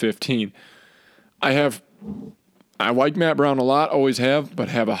minus 115. I like Matt Brown a lot, always have, but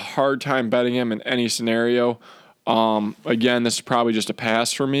have a hard time betting him in any scenario. Again, this is probably just a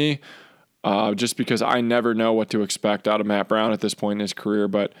pass for me, just because I never know what to expect out of Matt Brown at this point in his career,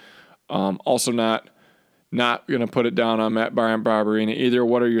 but also not not going to put it down on Brian Barberina either.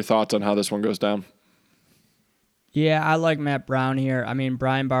 What are your thoughts on how this one goes down? Yeah, I like Matt Brown here. I mean,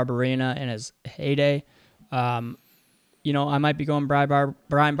 Brian Barberina in his heyday. I might be going Brian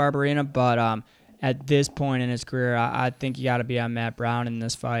Barberina, but at this point in his career, I think you got to be on Matt Brown in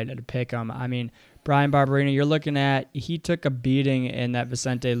this fight to pick him. I mean, Brian Barberina, you're looking at, he took a beating in that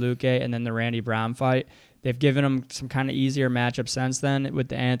Vicente Luque and then the Randy Brown fight. They've given him some kind of easier matchup since then with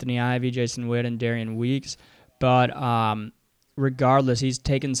the Anthony Ivy, Jason Witt, and Darian Weeks. But regardless, he's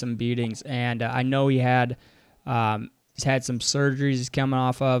taken some beatings, and I know he's had some surgeries he's coming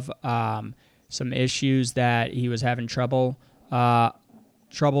off of, some issues that he was having trouble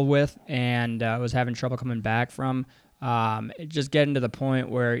with, and was having trouble coming back from. Just getting to the point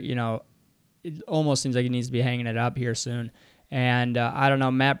where, it almost seems like he needs to be hanging it up here soon. And I don't know,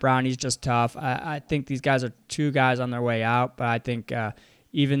 Matt Brown, he's just tough. I think these guys are two guys on their way out, but I think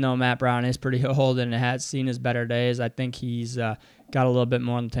even though Matt Brown is pretty old and has seen his better days, I think he's got a little bit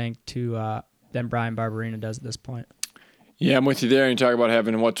more in the tank than Brian Barberina does at this point. Yeah, I'm with you there. You talk about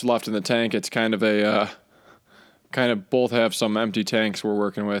having what's left in the tank. It's kind of both have some empty tanks we're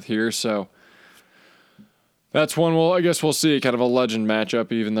working with here. So that's one. Well, I guess we'll see. Kind of a legend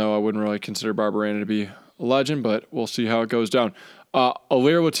matchup, even though I wouldn't really consider Barberina to be a legend, but we'll see how it goes down.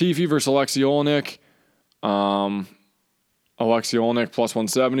 Ilir Latifi versus Alexei Oleinik. Alexei Oleinik plus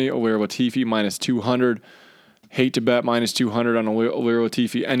 170. Ilir Latifi minus 200. Hate to bet minus 200 on Ilir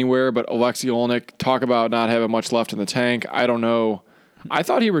Latifi anywhere, but Alexei Oleinik, talk about not having much left in the tank. I don't know. I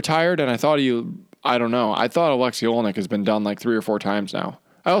thought he retired, and I thought Alexei Oleinik has been done like 3 or 4 times now.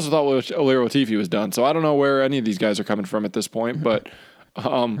 I also thought Ilir Latifi was done, so I don't know where any of these guys are coming from at this point, but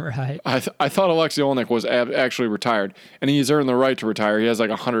right. I thought Alexei Oleinik was actually retired, and he's earned the right to retire. He has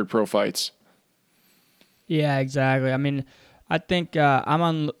like 100 pro fights. Yeah, exactly. I mean, I think I'm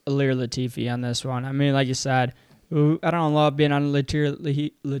on Ilir Latifi on this one. I mean, like you said, I don't love being on Ilir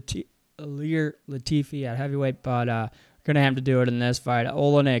Latifi at heavyweight, but going to have to do it in this fight.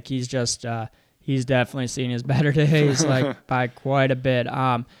 Oleinik, he's definitely seen his better days, like by quite a bit.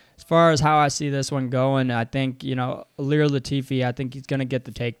 As far as how I see this one going, I think, Ilir Latifi, I think he's going to get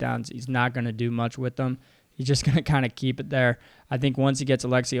the takedowns. He's not going to do much with them. He's just going to kind of keep it there. I think once he gets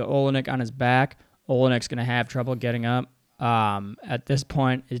Alexei Oleinik on his back, Oleinik's going to have trouble getting up. At this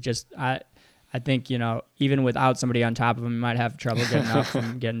point, it's just, I think, even without somebody on top of him, he might have trouble getting up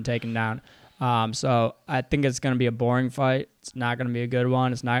from getting taken down. So I think it's going to be a boring fight. It's not going to be a good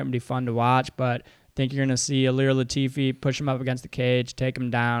one. It's not going to be fun to watch, but I think you're going to see Ilir Latifi push him up against the cage, take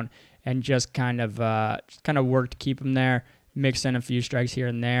him down, and just kind of work to keep him there, mix in a few strikes here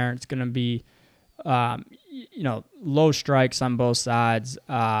and there. It's going to be, low strikes on both sides,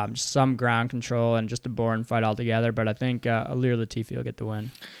 some ground control, and just a boring fight altogether. But I think Ilir Latifi will get the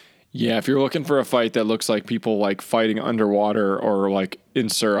win. Yeah, if you're looking for a fight that looks like people like fighting underwater or like in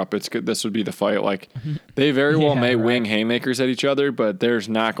syrup, it's good. This would be the fight. Like they very well may wing haymakers at each other, but there's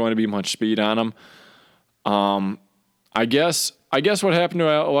not going to be much speed on them. I guess what happened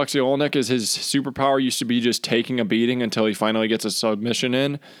to Alexei Oleinik is his superpower used to be just taking a beating until he finally gets a submission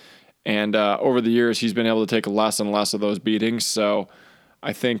in, and over the years he's been able to take less and less of those beatings. So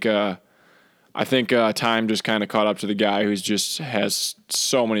I think time just kind of caught up to the guy who's just has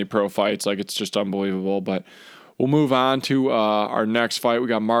so many pro fights. Like, it's just unbelievable. But we'll move on to our next fight. We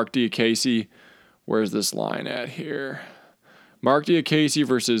got Mark Diakiese. Where's this line at here? Mark Diakiese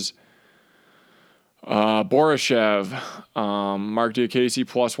versus Borishev. Mark Diakiese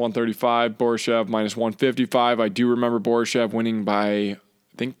plus 135. Borishev minus 155. I do remember Borishev winning by, I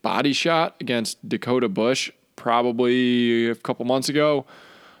think, body shot against Dakota Bush probably a couple months ago.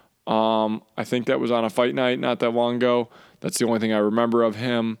 I think that was on a fight night not that long ago. That's the only thing I remember of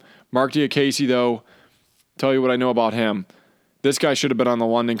him. Mark Diakiese, though, tell you what I know about him. This guy should have been on the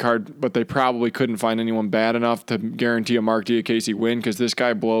London card, but they probably couldn't find anyone bad enough to guarantee a Mark Diakiese win because this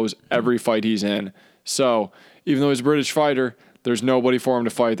guy blows every fight he's in. So even though he's a British fighter, there's nobody for him to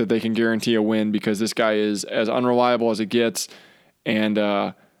fight that they can guarantee a win because this guy is as unreliable as it gets. And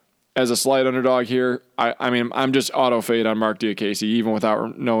as a slight underdog here, I mean, I'm just auto fade on Mark Diakiese, even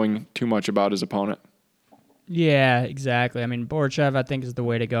without knowing too much about his opponent. Yeah, exactly. I mean, Borishev, I think, is the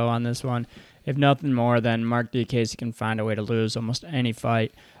way to go on this one. If nothing more, then Mark Diakiese can find a way to lose almost any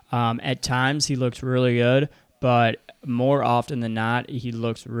fight. At times, he looks really good, but more often than not, he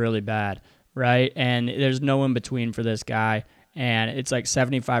looks really bad, right? And there's no in-between for this guy. And it's like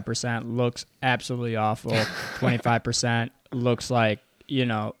 75% looks absolutely awful, 25% looks like,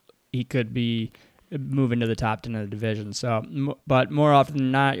 he could be moving to the top 10 of the division. So, but more often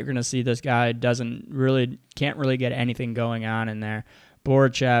than not, you're going to see this guy can't really get anything going on in there.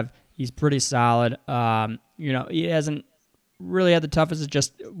 Borishev, He's pretty solid. He hasn't really had the toughest. It's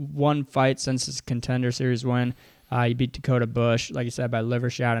just one fight since his Contender Series win. He beat Dakota Bush, like you said, by liver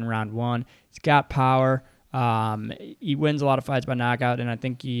shot in round 1. He's got power. He wins a lot of fights by knockout, and I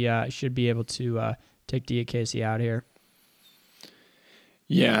think he should be able to take Diakiese out here.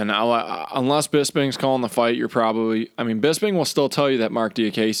 Yeah, and unless Bisping's calling the fight, Bisping will still tell you that Mark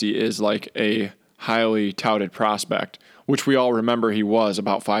Diakiese is like a highly touted prospect, which we all remember he was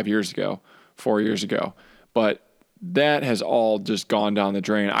about 4 years ago. But that has all just gone down the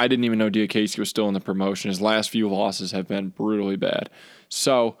drain. I didn't even know Diakiese was still in the promotion. His last few losses have been brutally bad.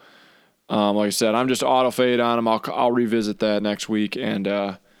 So, like I said, I'm just auto fade on him. I'll revisit that next week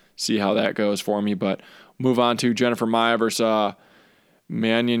and see how that goes for me. But move on to Jennifer Maia versus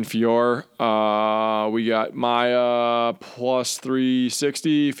Manion Fior. We got Maia plus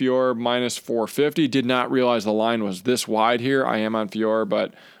 360, Fior minus 450. Did not realize the line was this wide here. I am on Fior,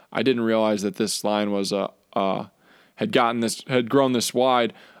 but I didn't realize that this line was had grown this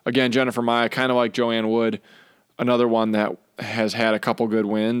wide. Again, Jennifer Maia, kind of like Joanne Wood, another one that has had a couple good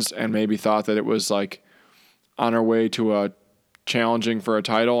wins and maybe thought that it was like on her way to challenging for a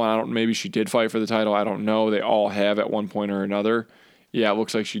title. Maybe she did fight for the title. I don't know. They all have at one point or another. Yeah, it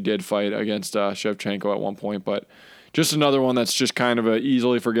looks like she did fight against Shevchenko at one point, but just another one that's just kind of a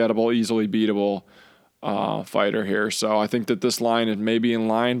easily forgettable, easily beatable fighter here. So I think that this line is maybe in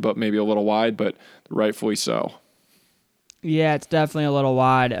line, but maybe a little wide, but rightfully so. Yeah, it's definitely a little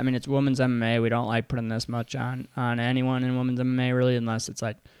wide. I mean, it's women's MMA. We don't like putting this much on anyone in women's MMA, really, unless it's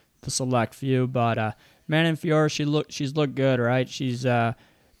like the select few. But Manion Fior, she's looked good, right? She's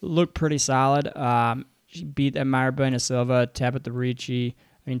looked pretty solid. She beat that Mayra Bueno Silva, Tabitha Ricci.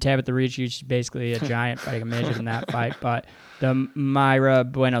 Tabitha Ricci, she's basically a giant fighting a midget in that fight. But the Mayra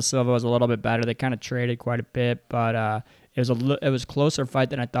Bueno Silva was a little bit better. They kind of traded quite a bit, but it was a closer fight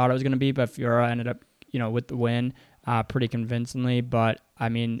than I thought it was going to be. But Fiora ended up, with the win pretty convincingly. But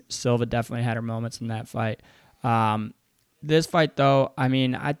Silva definitely had her moments in that fight. This fight, though,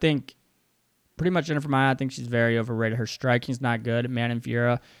 I think pretty much Jennifer Maia, I think she's very overrated. Her striking's not good. Manion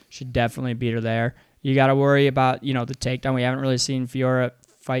Fiora should definitely beat her there. You got to worry about, the takedown. We haven't really seen Fiora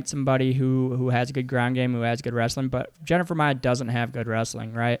fight somebody who has a good ground game, who has good wrestling, but Jennifer Maia doesn't have good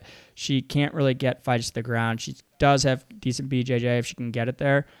wrestling, right? She can't really get fights to the ground. She does have decent BJJ if she can get it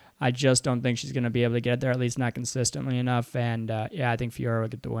there. I just don't think she's going to be able to get it there, at least not consistently enough, and I think Fiora will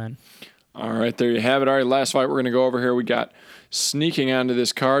get the win. All right, there you have it. All right, last fight we're going to go over here. We got sneaking onto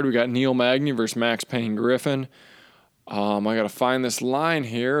this card. We got Neil Magny versus Max Payne Griffin. I got to find this line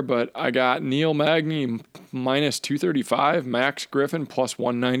here, but I got Neil Magny minus 235, Max Griffin plus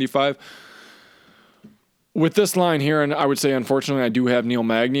 195. With this line here, and I would say, unfortunately, I do have Neil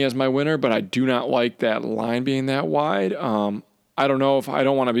Magny as my winner, but I do not like that line being that wide. I don't know if I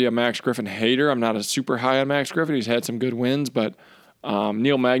don't want to be a Max Griffin hater. I'm not a super high on Max Griffin. He's had some good wins, but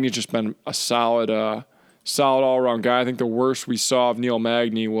Neil Magny's just been a solid all-around guy. I think the worst we saw of Neil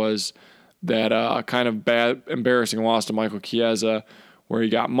Magny was that kind of bad, embarrassing loss to Michael Chiesa where he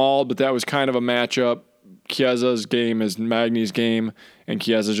got mauled, but that was kind of a matchup. Chiesa's game is Magny's game, and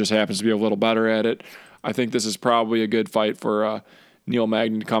Chiesa just happens to be a little better at it. I think this is probably a good fight for Neil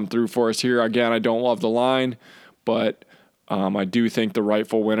Magny to come through for us here. Again, I don't love the line, but I do think the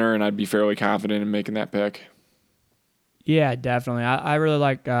rightful winner, and I'd be fairly confident in making that pick. Yeah, definitely. I really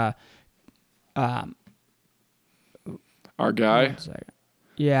like our guy.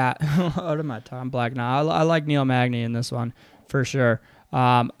 Yeah, what am I talking? I'm black now. I like Neil Magny in this one for sure.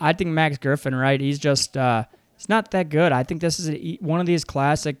 I think Max Griffin, right? He's just he's not that good. I think this is one of these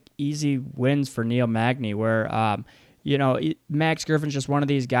classic easy wins for Neil Magny, where Max Griffin's just one of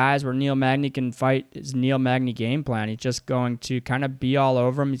these guys where Neil Magny can fight his Neil Magny game plan. He's just going to kind of be all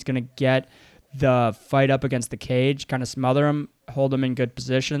over him. He's going to get the fight up against the cage, kind of smother him, hold him in good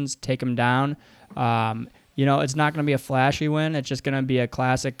positions, take him down. It's not going to be a flashy win. It's just going to be a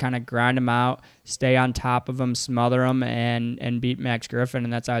classic kind of grind him out, stay on top of him, smother him, and beat Max Griffin,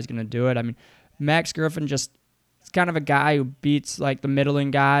 and that's how he's going to do it. Max Griffin is kind of a guy who beats like the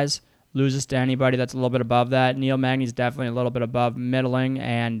middling guys, loses to anybody that's a little bit above that. Neil Magny's definitely a little bit above middling,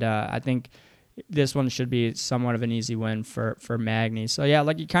 and I think this one should be somewhat of an easy win for Magny. So, yeah,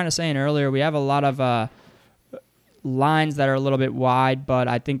 like you kind of saying earlier, we have a lot of lines that are a little bit wide, but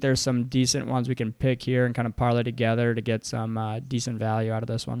I think there's some decent ones we can pick here and kind of parlay together to get some decent value out of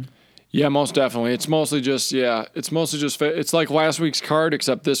this one. Yeah, most definitely. It's mostly just it's like last week's card,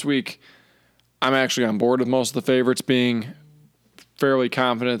 except this week I'm actually on board with most of the favorites being fairly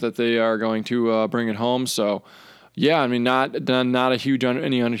confident that they are going to bring it home. So, yeah, not a huge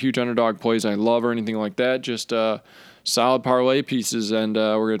any huge underdog plays I love or anything like that. Just solid parlay pieces, and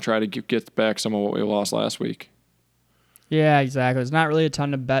we're going to try to get back some of what we lost last week. Yeah, exactly. There's not really a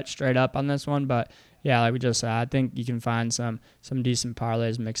ton to bet straight up on this one, but yeah, like we just said, I think you can find some decent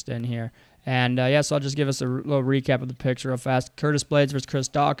parlays mixed in here. And so I'll just give us a little recap of the picks real fast. Curtis Blades versus Chris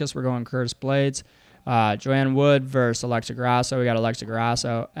Dawkins. We're going Curtis Blades. Joanne Wood versus Alexa Grasso. We got Alexa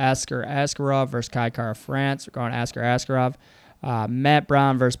Grasso. Asker Askarov versus Kai Kara France. We're going Asker Askarov. Matt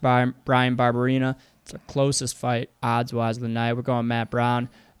Brown versus Brian Barberina. It's the closest fight odds-wise of the night. We're going Matt Brown.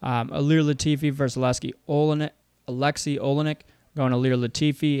 Ilir Latifi versus Alexei Olenek. Going Ilir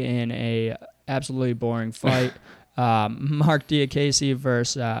Latifi in a absolutely boring fight. Mark Diakase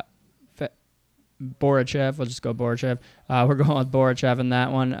versus Borachev. We'll just go Borachev. We're going with Borachev in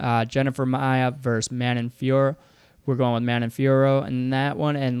that one. Jennifer Maia versus Manon Fiorot. We're going with Manon Fiorot in that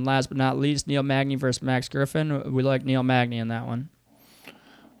one. And last but not least, Neil Magny versus Max Griffin. We like Neil Magny in that one.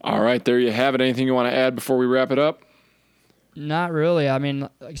 All right, there you have it. Anything you want to add before we wrap it up? Not really. I mean,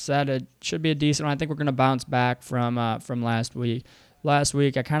 like I said, it should be a decent one. I think we're going to bounce back from last week. Last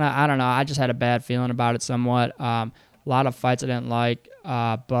week, I don't know. I just had a bad feeling about it somewhat. A lot of fights I didn't like,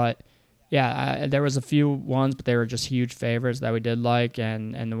 but yeah, there was a few ones, but they were just huge favorites that we did like,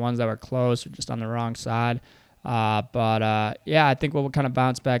 and the ones that were close were just on the wrong side. But I think we'll kind of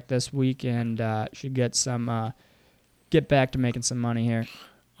bounce back this week and should get back to making some money here.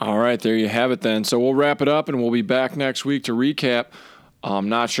 All right, there you have it then. So we'll wrap it up, and we'll be back next week to recap. I'm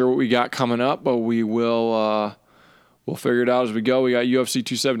not sure what we got coming up, but we will we'll figure it out as we go. We got UFC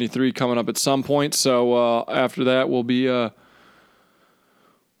 273 coming up at some point, so after that we'll be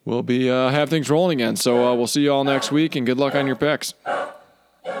have things rolling again. So we'll see you all next week, and good luck on your picks.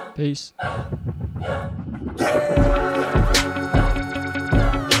 Peace.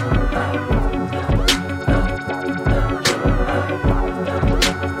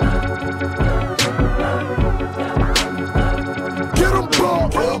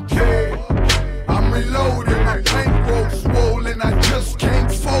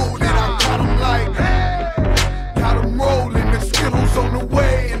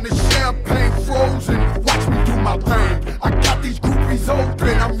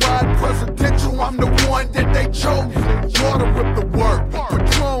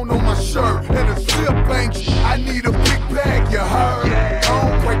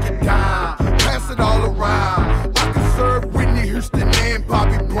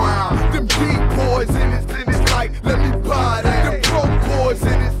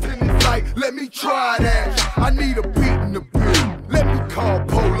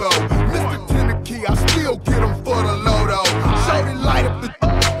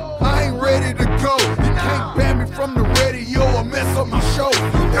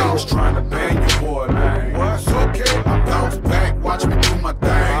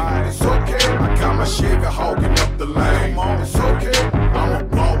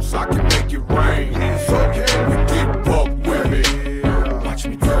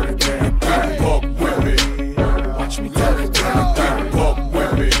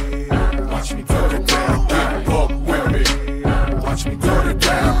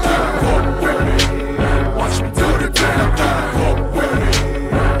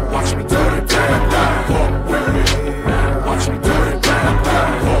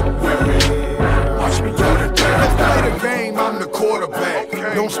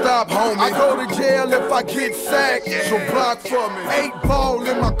 Get sacked, so block for me. 8 ball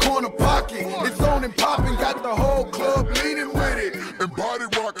in my corner pocket. It's on and popping, got the whole